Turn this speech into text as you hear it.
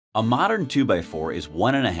A modern 2x4 is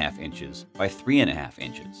 1.5 inches by 3.5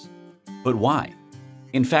 inches. But why?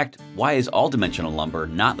 In fact, why is all-dimensional lumber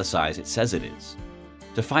not the size it says it is?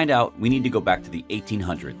 To find out, we need to go back to the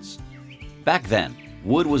 1800s. Back then,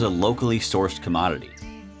 wood was a locally sourced commodity.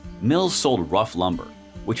 Mills sold rough lumber,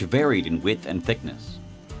 which varied in width and thickness.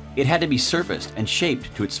 It had to be surfaced and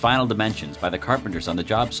shaped to its final dimensions by the carpenters on the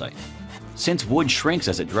job site. Since wood shrinks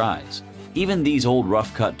as it dries, even these old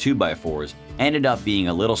rough-cut 2x4s ended up being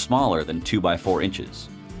a little smaller than 2x4 inches.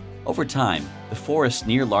 Over time, the forests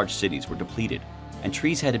near large cities were depleted, and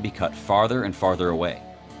trees had to be cut farther and farther away.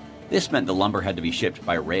 This meant the lumber had to be shipped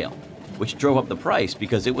by rail, which drove up the price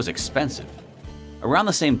because it was expensive. Around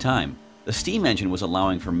the same time, the steam engine was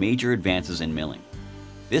allowing for major advances in milling.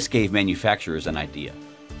 This gave manufacturers an idea.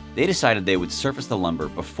 They decided they would surface the lumber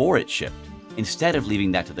before it shipped, instead of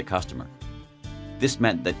leaving that to the customer. This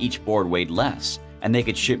meant that each board weighed less, and they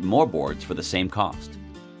could ship more boards for the same cost.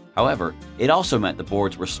 However, it also meant the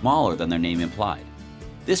boards were smaller than their name implied.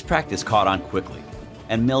 This practice caught on quickly,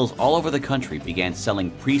 and mills all over the country began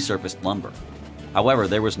selling pre-surfaced lumber. However,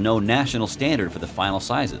 there was no national standard for the final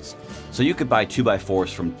sizes, so you could buy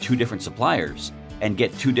 2x4s from two different suppliers and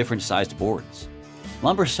get two different sized boards.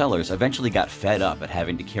 Lumber sellers eventually got fed up at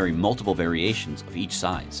having to carry multiple variations of each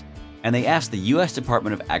size, and they asked the U.S.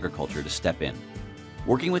 Department of Agriculture to step in.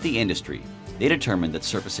 Working with the industry, they determined that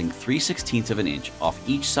surfacing 3/16 of an inch off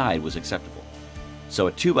each side was acceptable. So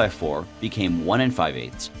a 2x4 became 1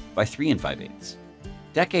 5/8 by 3 5/8.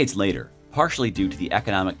 Decades later, partially due to the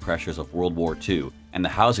economic pressures of World War II and the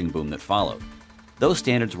housing boom that followed, those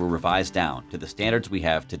standards were revised down to the standards we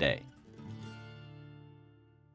have today.